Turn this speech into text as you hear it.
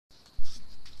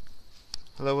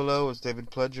Hello, hello, it's David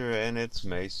Pledger, and it's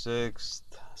May 6th,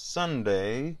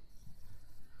 Sunday,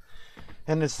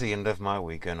 and it's the end of my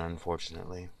weekend,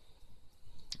 unfortunately.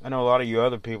 I know a lot of you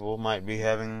other people might be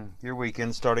having your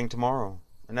weekend starting tomorrow,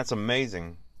 and that's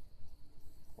amazing.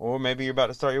 Or maybe you're about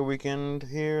to start your weekend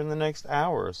here in the next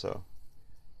hour or so.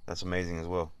 That's amazing as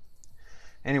well.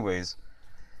 Anyways,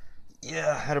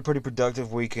 yeah, had a pretty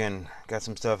productive weekend. Got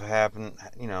some stuff happen,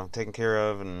 taken care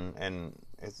of, and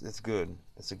it's good.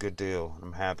 It's a good deal.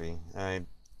 I'm happy. I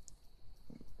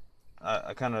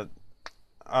kind of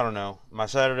I don't know. My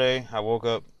Saturday, I woke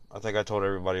up. I think I told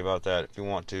everybody about that. If you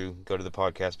want to, go to the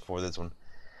podcast before this one.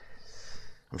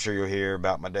 I'm sure you'll hear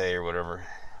about my day or whatever.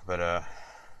 But,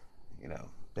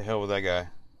 the hell with that guy.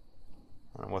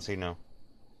 What's he know?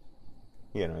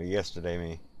 Yesterday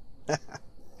me.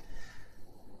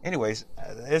 Anyways,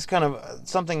 it's kind of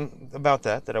something about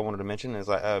that I wanted to mention is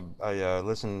I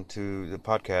listened to the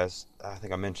podcast. I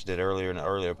think I mentioned it earlier in an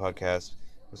earlier podcast.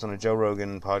 It was on a Joe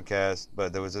Rogan podcast,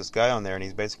 but there was this guy on there, and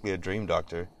he's basically a dream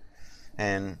doctor.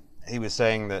 And he was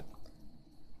saying that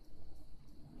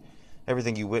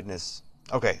everything you witness.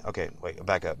 Okay, wait,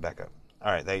 back up.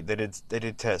 All right, they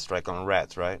did tests like on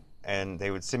rats, right? And they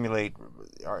would simulate,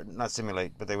 or not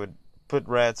simulate, but they would put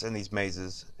rats in these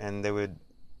mazes, and they would,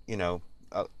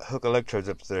 hook electrodes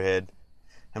up to their head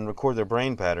and record their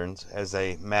brain patterns as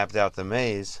they mapped out the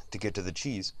maze to get to the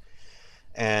cheese.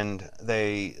 And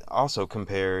they also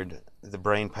compared the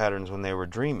brain patterns when they were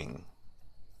dreaming.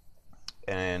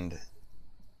 And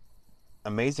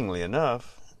amazingly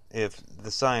enough, if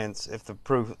the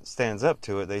proof stands up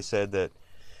to it, they said that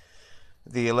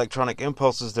the electronic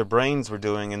impulses their brains were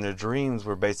doing in their dreams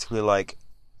were basically like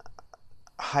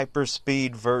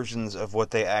hyperspeed versions of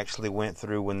what they actually went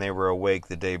through when they were awake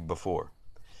the day before.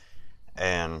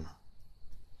 And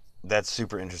that's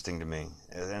super interesting to me.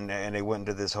 And they went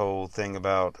into this whole thing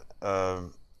about,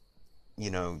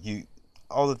 you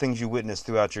all the things you witness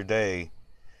throughout your day,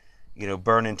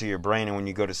 burn into your brain, and when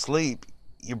you go to sleep,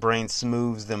 your brain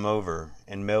smooths them over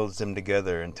and melds them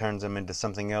together and turns them into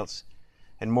something else.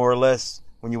 And more or less,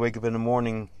 when you wake up in the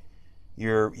morning,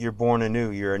 you're born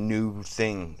anew. You're a new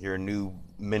thing. You're a new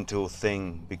mental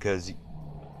thing because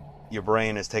your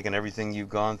brain has taken everything you've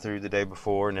gone through the day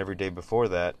before and every day before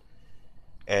that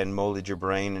and molded your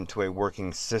brain into a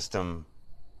working system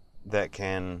that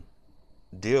can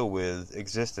deal with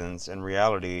existence and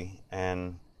reality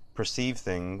and perceive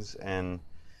things and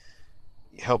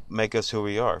help make us who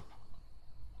we are.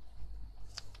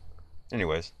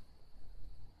 Anyways,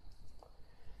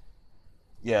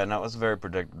 yeah, no, it was a very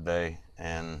productive day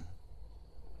and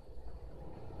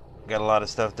got a lot of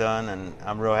stuff done, and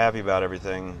I'm real happy about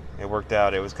everything. It worked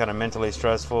out. It was kind of mentally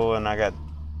stressful, and I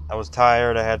was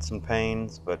tired. I had some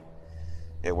pains, but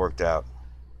it worked out.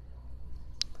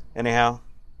 Anyhow,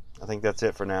 I think that's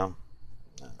it for now.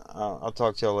 I'll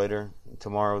talk to y'all later.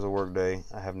 Tomorrow's a work day.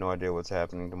 I have no idea what's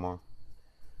happening tomorrow,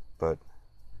 but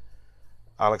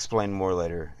I'll explain more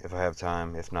later if I have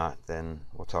time. If not, then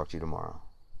we'll talk to you tomorrow.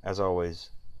 As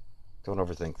always, don't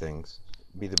overthink things.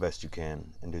 Be the best you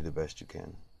can and do the best you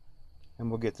can. And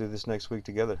we'll get through this next week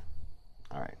together.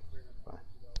 All right. Bye.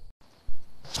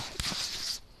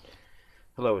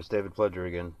 Hello, it's David Pledger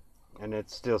again. And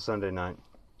it's still Sunday night.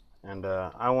 And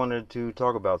I wanted to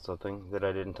talk about something that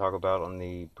I didn't talk about on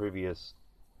the previous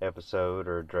episode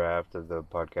or draft of the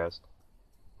podcast.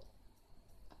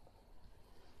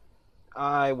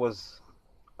 I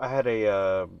had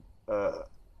a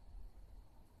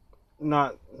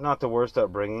not the worst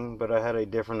upbringing, but I had a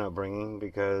different upbringing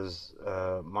because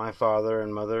my father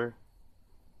and mother,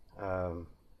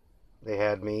 they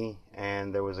had me,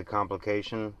 and there was a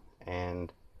complication,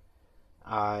 and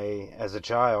I, as a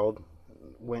child,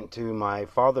 went to my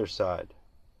father's side,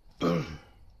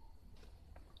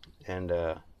 and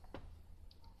I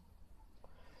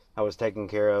was taken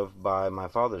care of by my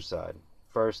father's side.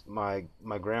 First, my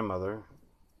grandmother,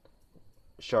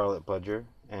 Charlotte Pledger,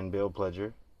 and Bill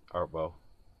Pledger,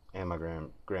 and my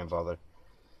grandfather,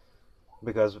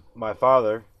 because my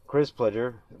father, Chris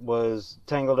Pledger, was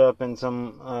tangled up in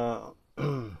some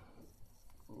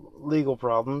legal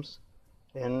problems,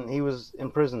 and he was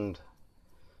imprisoned.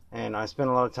 And I spent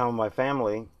a lot of time with my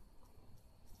family.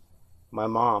 My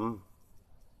mom,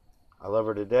 I love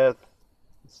her to death.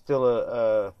 Still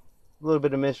a little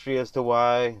bit of mystery as to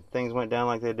why things went down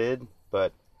like they did,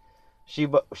 but she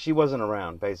wasn't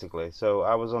around, basically. So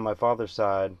I was on my father's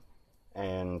side,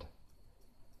 and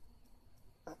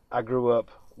I grew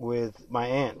up with my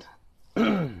aunt,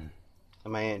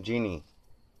 my aunt Jeannie,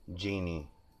 Jeanne,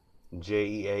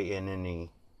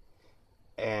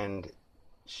 and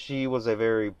she was a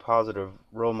very positive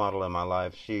role model in my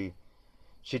life. She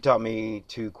She taught me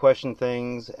to question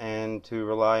things and to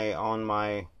rely on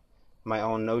my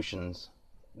own notions,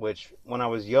 which when I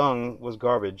was young was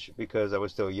garbage because I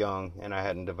was still young and I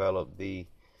hadn't developed the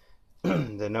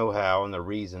the know-how and the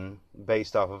reason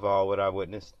based off of all what I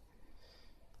witnessed.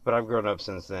 But I've grown up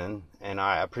since then, and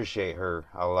I appreciate her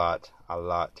a lot, a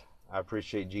lot. I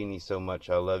appreciate Jeannie so much.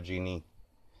 I love Jeannie.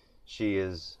 She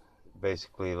is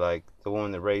basically like the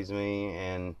woman that raised me,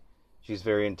 and she's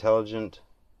very intelligent.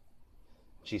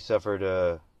 She suffered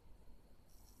a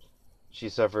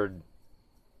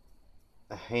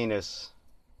heinous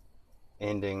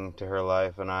ending to her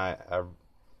life, and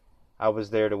I was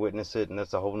there to witness it, and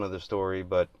that's a whole nother story.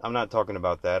 But I'm not talking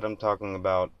about that. I'm talking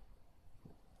about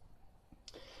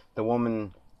the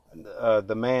woman,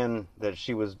 the man that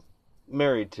she was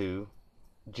married to,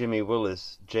 Jimmy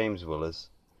Willis, James Willis.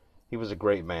 He was a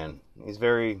great man. He's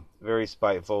very, very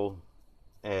spiteful,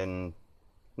 and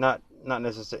not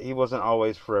necessarily. He wasn't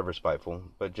always forever spiteful,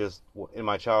 but just in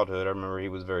my childhood, I remember he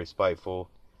was very spiteful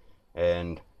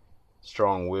and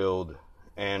strong-willed,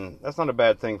 and that's not a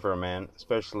bad thing for a man,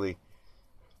 especially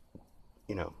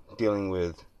dealing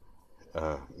with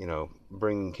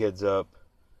bringing kids up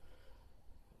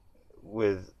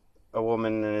with a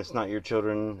woman and it's not your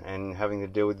children and having to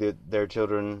deal with their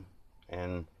children,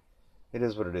 and it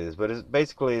is what it is. But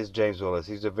it's James Willis.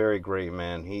 He's a very great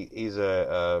man. He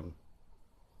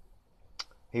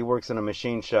works in a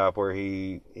machine shop where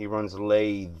he runs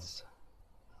lathes.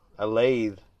 A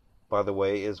lathe, by the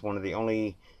way, is one of the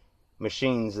only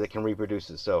machines that can reproduce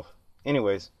itself.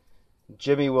 Anyways,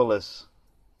 Jimmy Willis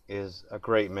is a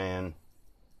great man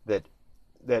that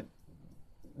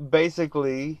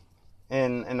basically,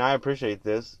 and I appreciate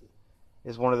this,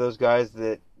 is one of those guys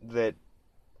that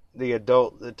the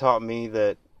adult that taught me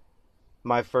that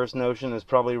my first notion is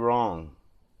probably wrong,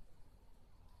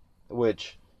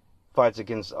 which fights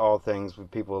against all things with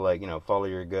people like, follow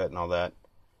your gut and all that.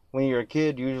 When you're a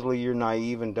kid, usually you're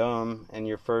naive and dumb, and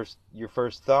your first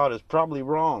thought is probably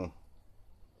wrong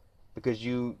because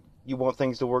you want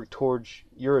things to work towards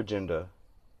your agenda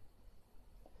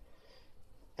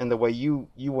and the way you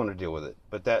want to deal with it.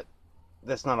 But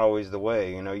that's not always the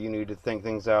way. You need to think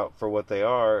things out for what they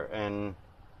are, and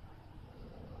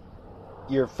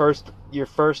your first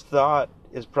thought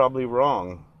is probably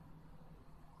wrong.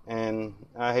 And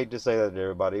I hate to say that to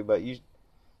everybody, but you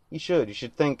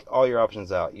should think all your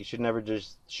options out. You should never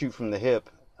just shoot from the hip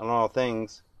on all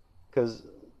things, because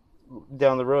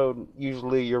down the road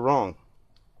usually you're wrong.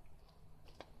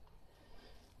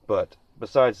 But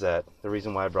besides that, the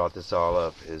reason why I brought this all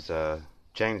up is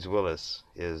James Willis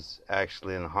is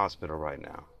actually in the hospital right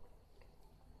now.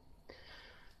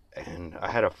 And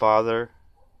I had a father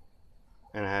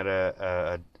and I had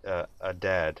a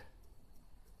dad.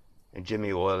 And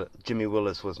Jimmy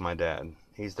Willis was my dad.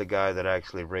 He's the guy that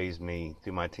actually raised me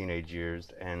through my teenage years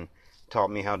and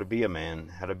taught me how to be a man,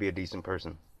 how to be a decent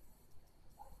person.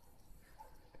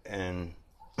 And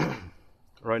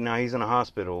right now he's in a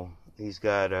hospital. He's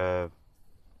got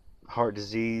heart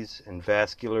disease and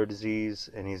vascular disease,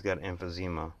 and he's got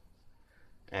emphysema.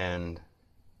 And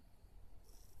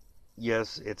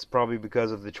yes, it's probably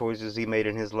because of the choices he made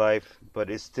in his life, but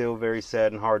it's still very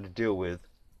sad and hard to deal with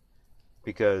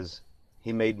because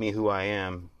he made me who I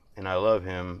am, and I love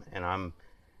him, and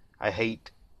I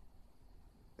hate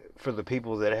for the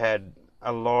people that had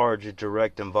a large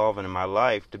direct involvement in my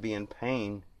life to be in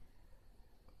pain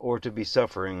or to be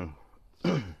suffering.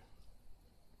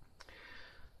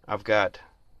 I've got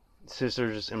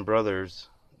sisters and brothers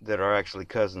that are actually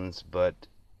cousins, but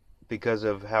because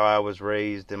of how I was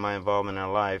raised and my involvement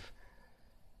in life,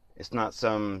 it's not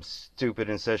some stupid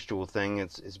incestual thing.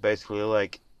 It's basically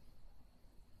like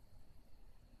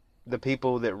the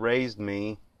people that raised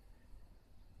me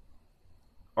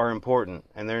are important,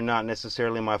 and they're not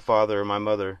necessarily my father or my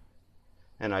mother.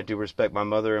 And I do respect my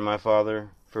mother and my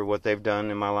father for what they've done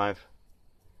in my life.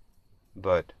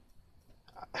 But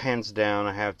hands down,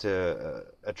 I have to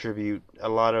attribute a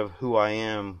lot of who I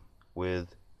am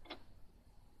with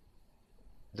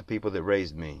the people that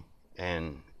raised me.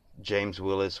 And James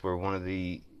Willis,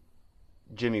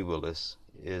 Jimmy Willis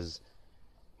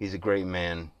he's a great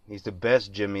man. He's the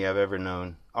best Jimmy I've ever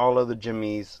known. All other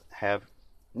Jimmys have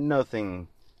nothing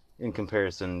in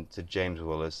comparison to James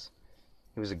Willis.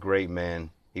 He was a great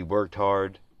man. He worked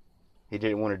hard. He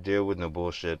didn't want to deal with no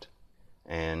bullshit.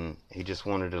 And he just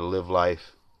wanted to live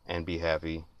life and be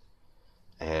happy.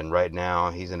 And right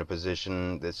now he's in a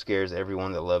position that scares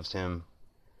everyone that loves him.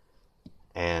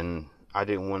 And I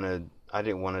didn't want to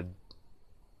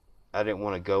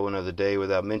go another day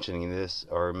without mentioning this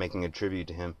or making a tribute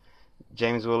to him.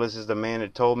 James Willis is the man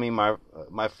that told me my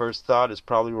first thought is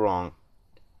probably wrong.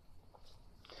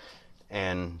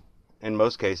 And in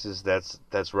most cases,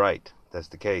 that's right. That's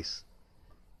the case.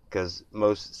 Because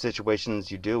most situations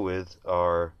you deal with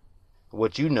are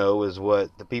what you know is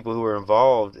what the people who are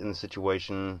involved in the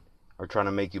situation are trying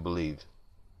to make you believe.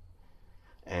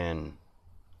 And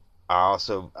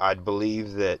I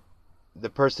believe that the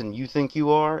person you think you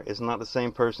are is not the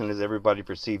same person as everybody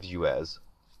perceives you as.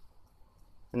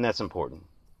 And that's important.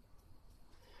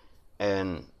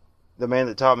 And the man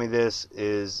that taught me this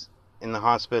is in the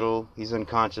hospital. He's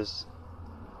unconscious.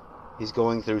 He's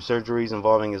going through surgeries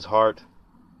involving his heart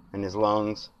and his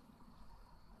lungs.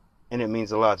 And it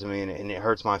means a lot to me, and it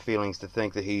hurts my feelings to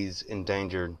think that he's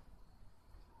endangered.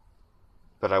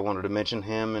 But I wanted to mention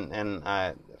him, and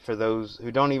for those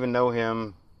who don't even know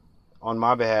him, on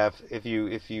my behalf, if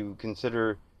you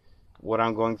consider what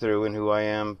I'm going through and who I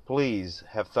am, please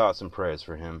have thoughts and prayers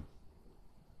for him,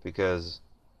 because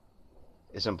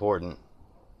it's important.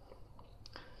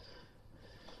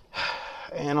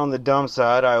 And on the dumb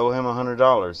side, I owe him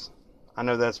 $100. I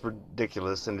know that's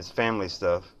ridiculous and it's family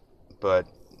stuff, but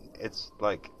it's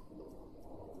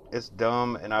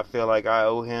dumb, and I feel like I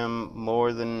owe him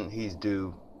more than he's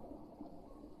due.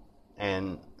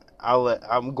 And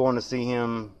I'm going to see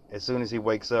him as soon as he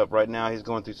wakes up. Right now he's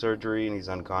going through surgery and he's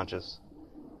unconscious.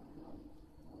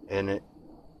 And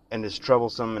it's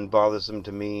troublesome and bothersome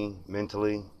to me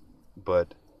mentally,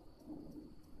 but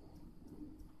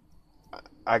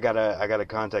I gotta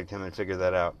contact him and figure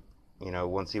that out.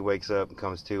 Once he wakes up and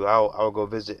comes to, I'll go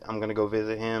visit. I'm gonna go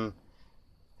visit him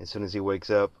as soon as he wakes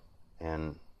up,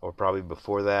 or probably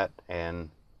before that. And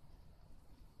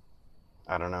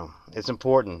I don't know. It's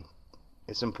important.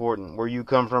 It's important. Where you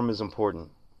come from is important,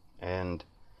 and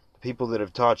the people that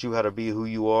have taught you how to be who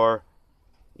you are,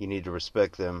 you need to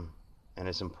respect them, and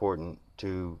it's important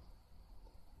to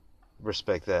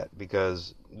respect that,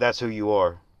 because that's who you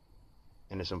are,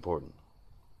 and it's important.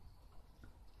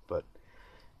 But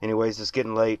anyways, it's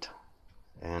getting late,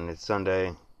 and it's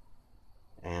Sunday,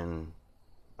 and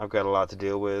I've got a lot to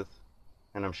deal with,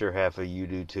 and I'm sure half of you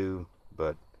do too.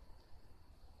 But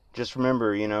just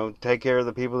remember, take care of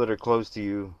the people that are close to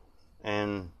you,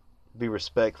 and be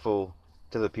respectful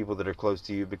to the people that are close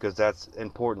to you, because that's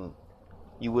important.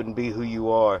 You wouldn't be who you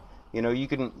are. You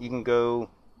can go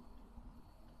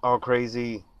all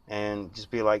crazy and just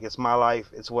be like, it's my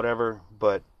life, it's whatever,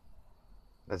 but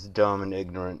that's dumb and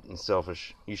ignorant and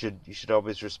selfish. You should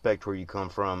always respect where you come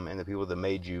from and the people that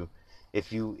made you.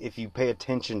 If you pay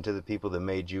attention to the people that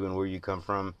made you and where you come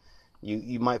from,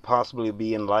 you might possibly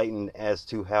be enlightened as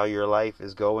to how your life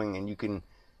is going, and you can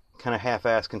kind of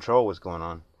half-ass control what's going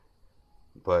on.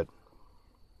 But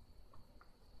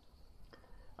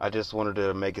I just wanted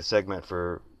to make a segment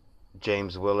for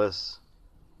James Willis,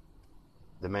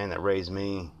 the man that raised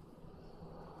me,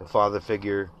 the father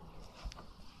figure.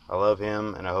 I love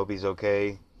him, and I hope he's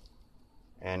okay.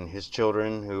 And his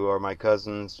children, who are my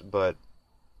cousins, but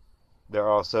they're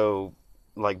also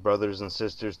like brothers and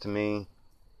sisters to me.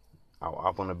 I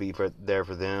want to be there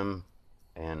for them,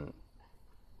 and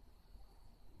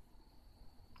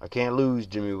I can't lose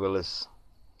Jimmy Willis.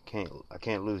 I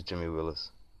can't lose Jimmy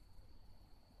Willis.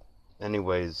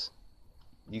 Anyways,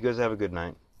 you guys have a good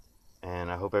night,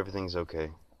 and I hope everything's okay.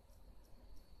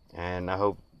 And I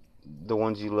hope the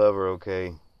ones you love are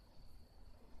okay.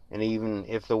 And even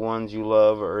if the ones you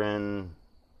love are in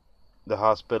the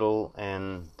hospital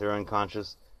and they're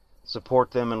unconscious,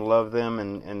 support them and love them,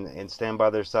 and stand by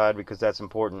their side, because that's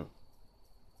important.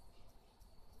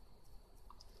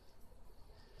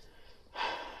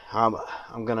 I'm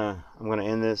gonna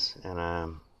end this,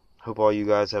 and hope all you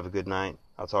guys have a good night.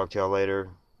 I'll talk to y'all later.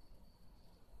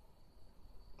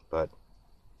 But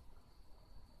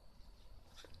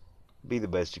be the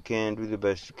best you can, do the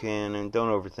best you can, and don't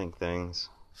overthink things.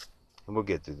 And we'll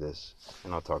get through this,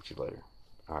 and I'll talk to you later.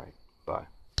 Alright, bye.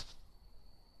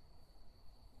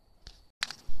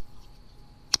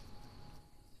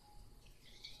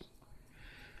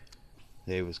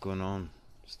 Hey, what's going on?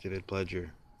 It's David Pledger.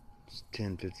 It's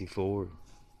 10:54.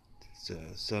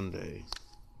 It's Sunday,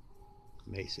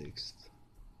 May 6th.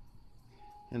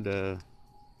 And I've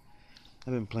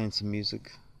been playing some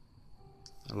music.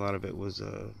 A lot of it was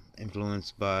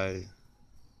influenced by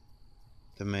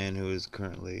the man who is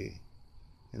currently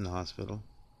in the hospital.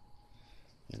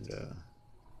 And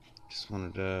just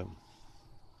wanted to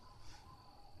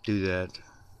do that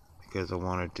because I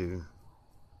wanted to,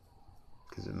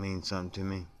 because it means something to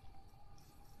me.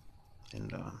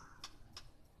 And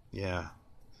yeah,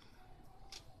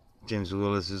 James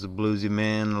Willis is a bluesy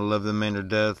man. I love the man to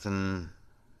death, and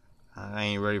I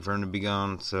ain't ready for him to be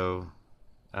gone. So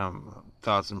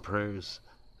thoughts and prayers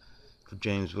for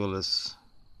James Willis.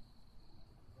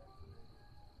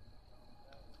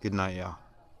 Good night, y'all.